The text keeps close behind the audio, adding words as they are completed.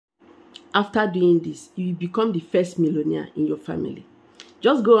After doing this, you will become the first millionaire in your family.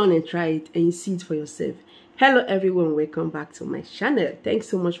 Just go on and try it and you see it for yourself. Hello everyone, welcome back to my channel. Thanks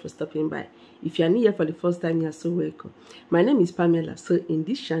so much for stopping by. If you are new here for the first time, you are so welcome. My name is Pamela. So in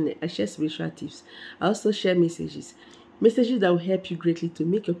this channel, I share spiritual tips. I also share messages that will help you greatly to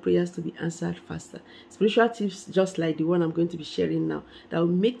make your prayers to be answered faster. Spiritual tips just like the one I'm going to be sharing now that will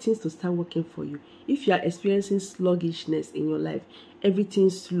make things to start working for you. If you are experiencing sluggishness in your life,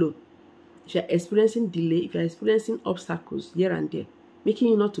 everything's slow. If you are experiencing delay, if you are experiencing obstacles here and there, making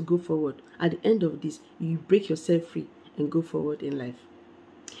you not to go forward, at the end of this, you break yourself free and go forward in life.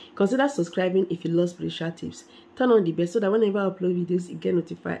 Consider subscribing if you love spiritual tips. Turn on the bell so that whenever I upload videos, you get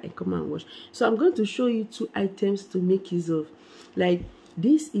notified and come and watch. So I'm going to show you 2 items to make use of. Like,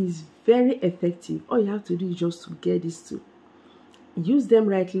 this is very effective. All you have to do is just to get these 2. Use them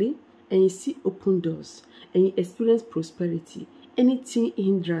rightly and you see open doors and you experience prosperity. Anything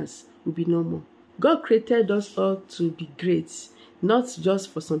hindrance will be normal. God created us all to be great. Not just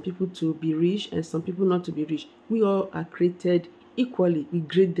for some people to be rich and some people not to be rich. We all are created equally with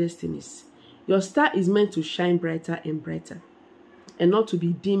great destinies. Your star is meant to shine brighter and brighter and not to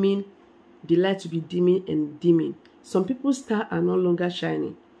be dimming, the light to be dimming and dimming. Some people's stars are no longer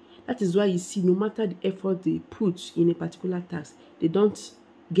shining. That is why you see no matter the effort they put in a particular task, they don't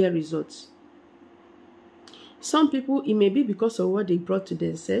get results. Some people, it may be because of what they brought to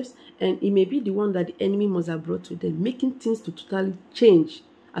themselves, and it may be the one that the enemy must have brought to them, making things to totally change,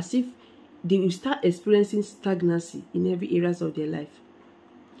 as if they will start experiencing stagnancy in every areas of their life.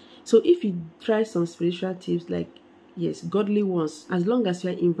 So if you try some spiritual tips, like, yes, godly ones, as long as you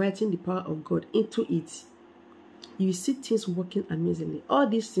are inviting the power of God into it, you will see things working amazingly. All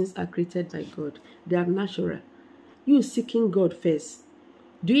these things are created by God. They are natural. You seeking God first,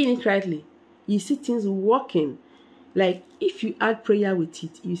 doing it rightly, you see things working. Like, if you add prayer with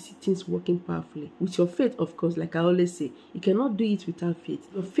it, you see things working powerfully. With your faith, of course, like I always say, you cannot do it without faith.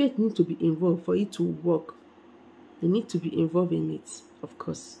 Your faith needs to be involved for it to work. You need to be involved in it, of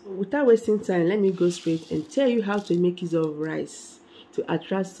course. Without wasting time, let me go straight and tell you how to make use of rice to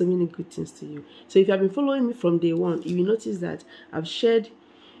attract so many good things to you. So if you have been following me from day one, you will notice that I've shared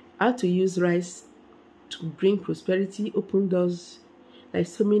how to use rice to bring prosperity, open doors, like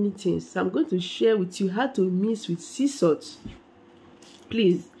so many things. So I'm going to share with you how to mix with sea salt.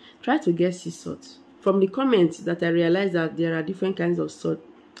 Please try to get sea salt. From the comments that I realized that there are different kinds of salt,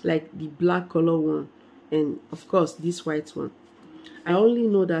 like the black color one and of course this white one. I only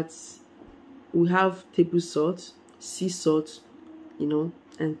know that we have table salt, sea salt, you know,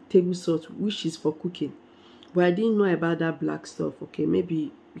 and table salt, which is for cooking. But I didn't know about that black stuff. Okay,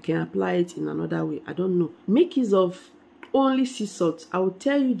 maybe you can apply it in another way. I don't know. Make use of only sea salt. I will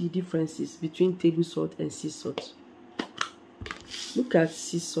tell you the differences between table salt and sea salt. Look at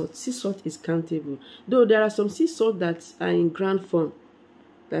sea salt. Sea salt is countable. Though there are some sea salt that are in ground form,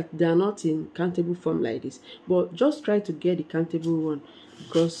 that they are not in countable form like this. But just try to get the countable one,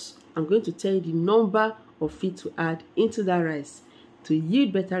 because I'm going to tell you the number of it to add into that rice to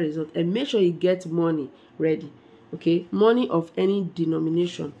yield better results. And make sure you get money ready. Okay, money of any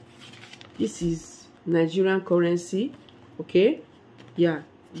denomination. This is Nigerian currency. Okay, yeah,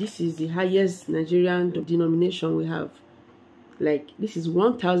 this is the highest Nigerian denomination we have. Like, this is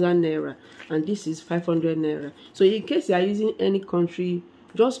 1,000 naira and this is 500 naira. So in case you are using any country,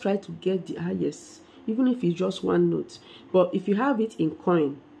 just try to get the highest, even if it's just one note. But if you have it in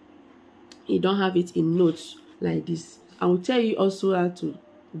coin, you don't have it in notes like this, I will tell you also how to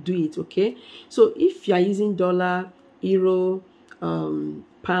do it. Okay, so if you are using dollar, euro,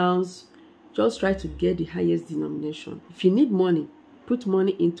 pounds, just try to get the highest denomination. If you need money, put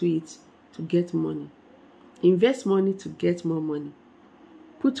money into it to get money. Invest money to get more money.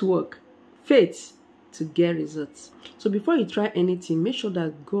 Put work, faith to get results. So before you try anything, make sure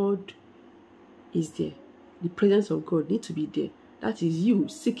that God is there. The presence of God needs to be there. That is you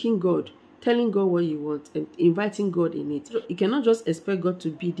seeking God, telling God what you want and inviting God in it. You cannot just expect God to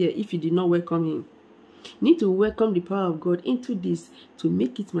be there if you did not welcome him. You need to welcome the power of God into this to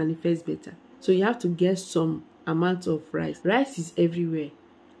make it manifest better. So you have to get some amount of rice. Rice is everywhere.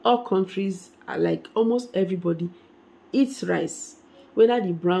 All countries are, like, almost everybody eats rice. Whether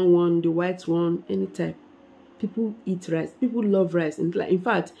the brown one, the white one, any type. People eat rice. People love rice. And in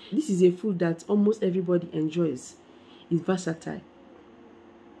fact, this is a food that almost everybody enjoys. It's versatile.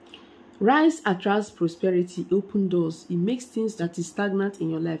 Rice attracts prosperity, open doors. It makes things that is stagnant in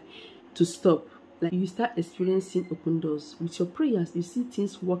your life to stop. Like, you start experiencing open doors. With your prayers, you see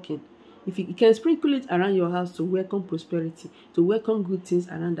things working. If you can sprinkle it around your house to welcome prosperity, to welcome good things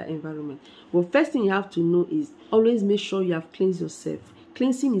around the environment. But first thing you have to know is always make sure you have cleansed yourself.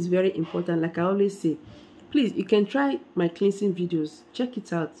 Cleansing is very important. Like I always say, please, you can try my cleansing videos. Check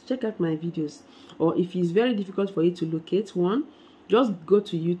it out. Check out my videos. Or if it's very difficult for you to locate one, just go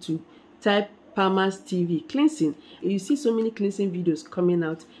to YouTube, type Palmer's TV cleansing. You see so many cleansing videos coming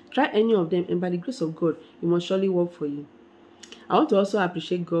out. Try any of them, and by the grace of God, it must surely work for you. I want to also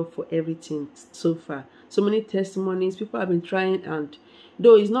appreciate God for everything so far. So many testimonies. People have been trying, and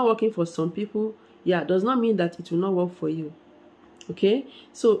though it's not working for some people, yeah, does not mean that it will not work for you. Okay,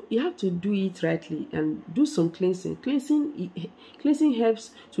 so you have to do it rightly and do some cleansing. Cleansing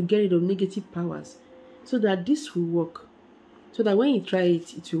helps to get rid of negative powers, so that this will work. So that when you try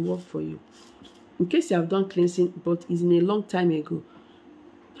it, it will work for you. In case you have done cleansing, but it's in a long time ago,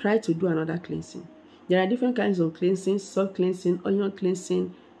 try to do another cleansing. There are different kinds of cleansing: salt cleansing, onion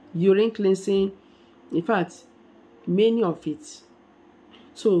cleansing, urine cleansing. In fact, many of it.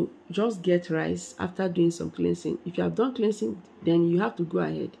 So just get rice after doing some cleansing. If you have done cleansing, then you have to go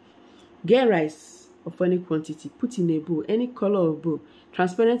ahead. Get rice of any quantity, put in a bowl, any color of bowl,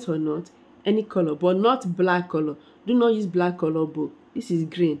 transparent or not, any color, but not black color. Do not use black color bowl. This is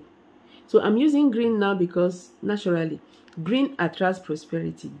green. So I'm using green now because naturally, green attracts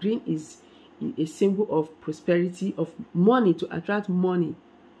prosperity. Green is a symbol of prosperity, of money, to attract money.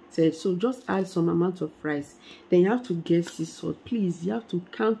 So just add some amount of rice. Then you have to get sea salt. Please, you have to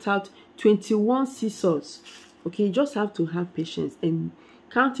count out 21 sea salts. Okay, you just have to have patience and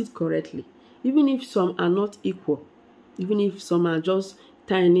count it correctly. Even if some are not equal, even if some are just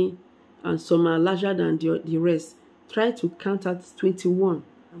tiny and some are larger than the rest, try to count out 21.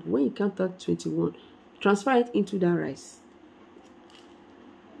 When you count out 21, transfer it into that rice.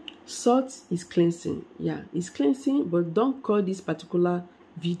 Salt is cleansing. Yeah, it's cleansing, but don't call this particular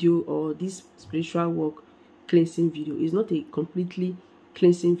video or this spiritual work cleansing video. It's not a completely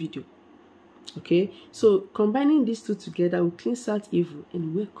cleansing video. Okay, so combining these two together will cleanse out evil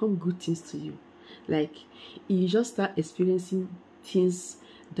and welcome good things to you. Like, you just start experiencing things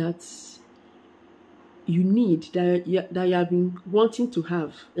that you need, that you have been wanting to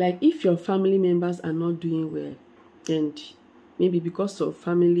have. Like, if your family members are not doing well, and maybe because of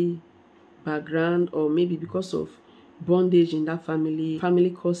family background, or maybe because of bondage in that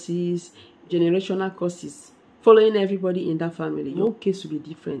family curses, generational curses following everybody in that family, your case will be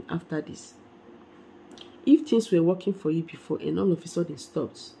different after this. If things were working for you before and all of a sudden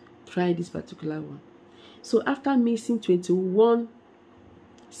stopped, try this particular one. So after mixing 21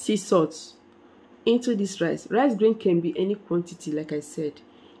 sea salts into this rice grain can be any quantity, like I said,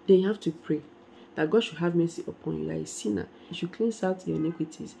 then you have to pray that God should have mercy upon you. You are a sinner. You should cleanse out your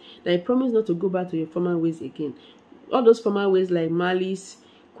iniquities. That you promise not to go back to your former ways again. All those former ways like malice,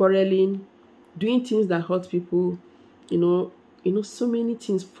 quarreling, doing things that hurt people, so many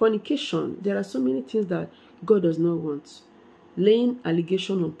things, fornication. There are so many things that God does not want. Laying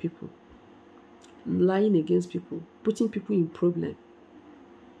allegation on people, lying against people, putting people in problem,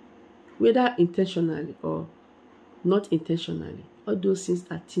 whether intentionally or not intentionally. All those things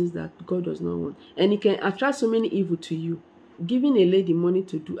are things that God does not want. And it can attract so many evil to you. Giving a lady money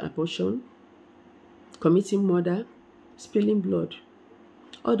to do abortion, committing murder, spilling blood.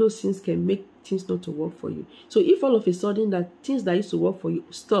 All those things can make things not to work for you. So if all of a sudden that things that used to work for you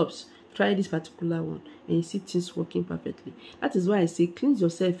stops, try this particular one and you see things working perfectly. That is why I say cleanse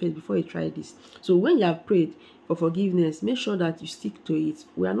yourself first before you try this. So when you have prayed for forgiveness, make sure that you stick to it.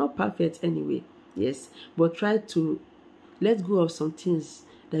 We are not perfect anyway, yes, but try to let go of some things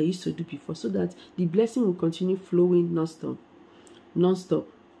that you used to do before, so that the blessing will continue flowing non-stop.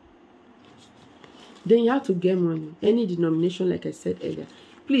 Then you have to get money, any denomination, like I said earlier.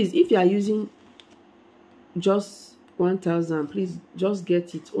 Please, if you are using just 1,000, please just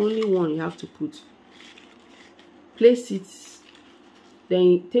get it. Only one you have to put. Place it.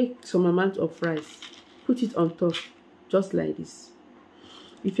 Then take some amount of rice. Put it on top, just like this.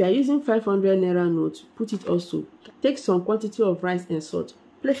 If you are using 500 naira note, put it also. Take some quantity of rice and salt.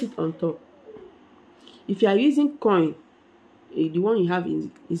 Place it on top. If you are using coin, the one you have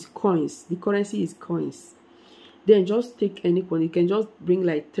is coins. The currency is coins. Then just take any coin. You can just bring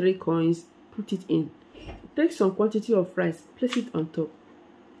like 3 coins, put it in. Take some quantity of rice, place it on top.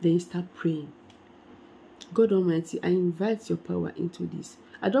 Then you start praying. God Almighty, I invite your power into this.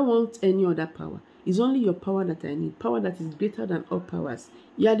 I don't want any other power. It's only your power that I need. Power that is greater than all powers.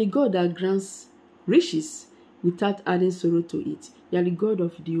 You are the God that grants riches without adding sorrow to it. You are the God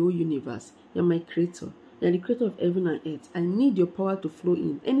of the whole universe. You are my creator. You are the creator of heaven and earth. I need your power to flow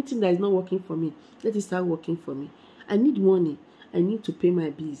in. Anything that is not working for me, let it start working for me. I need money. I need to pay my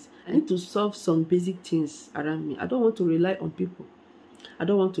bills. I need to solve some basic things around me. I don't want to rely on people. I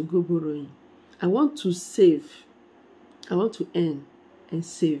don't want to go borrowing. I want to save. I want to earn. and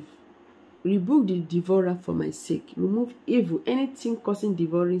save. Rebuke the devourer for my sake. Remove evil, anything causing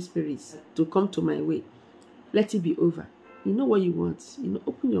devouring spirits to come to my way. Let it be over. You know what you want.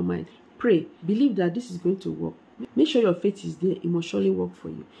 Open your mind. Pray. Believe that this is going to work. Make sure your faith is there. It must surely work for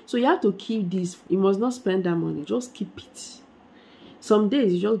you. So you have to keep this. You must not spend that money. Just keep it. Some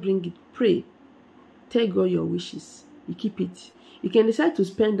days you just bring it. Pray. Tell God your wishes. You keep it. You can decide to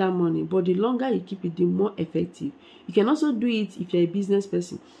spend that money, but the longer you keep it, the more effective. You can also do it if you're a business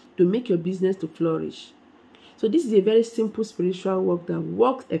person to make your business to flourish. So this is a very simple spiritual work that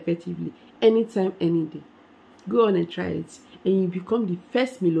works effectively anytime, any day. Go on and try it, and you become the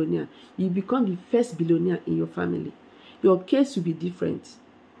first millionaire. You become the first billionaire in your family. Your case will be different.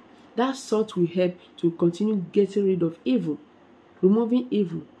 That sort will help to continue getting rid of evil, removing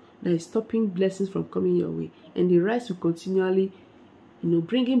evil that is stopping blessings from coming your way, and the rice will continually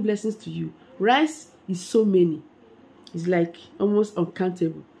bringing blessings to you. Rice is so many. It's like almost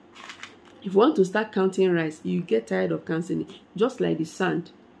uncountable. If you want to start counting rice, you get tired of counting it, just like the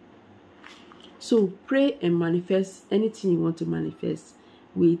sand. So pray and manifest anything you want to manifest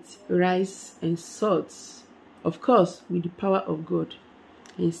with rice and salt. Of course, with the power of God,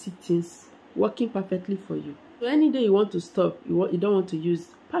 and see things working perfectly for you. So any day you want to stop, you don't want to use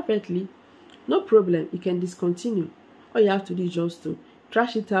perfectly, no problem. You can discontinue. All you have to do is just to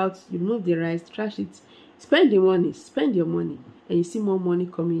trash it out. You remove the rice, trash it, spend the money, spend your money, and you see more money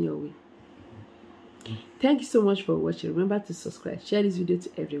coming your way. Thank you so much for watching. Remember to subscribe, share this video to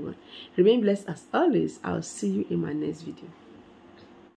everyone. Remain blessed as always. I'll see you in my next video.